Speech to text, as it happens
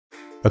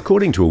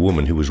According to a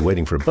woman who was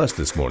waiting for a bus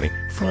this morning,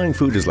 frying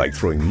food is like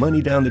throwing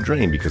money down the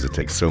drain because it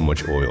takes so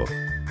much oil.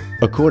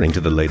 According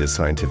to the latest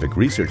scientific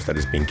research that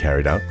is being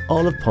carried out,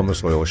 olive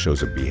pomace oil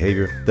shows a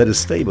behavior that is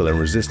stable and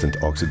resistant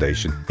to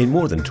oxidation in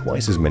more than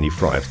twice as many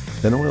fries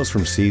than oils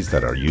from seeds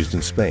that are used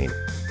in Spain.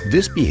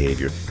 This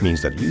behavior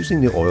means that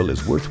using the oil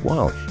is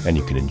worthwhile and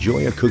you can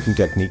enjoy a cooking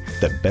technique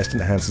that best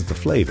enhances the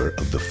flavor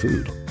of the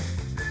food.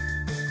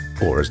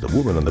 Or as the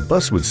woman on the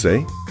bus would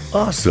say,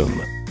 awesome!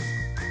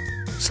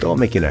 Stop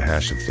making a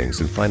hash of things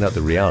and find out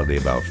the reality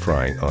about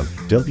frying on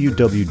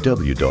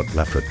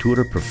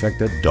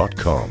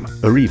www.lafratturaperfecta.com.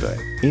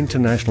 Arriva,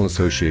 International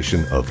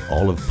Association of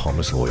Olive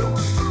Pomace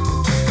Oil.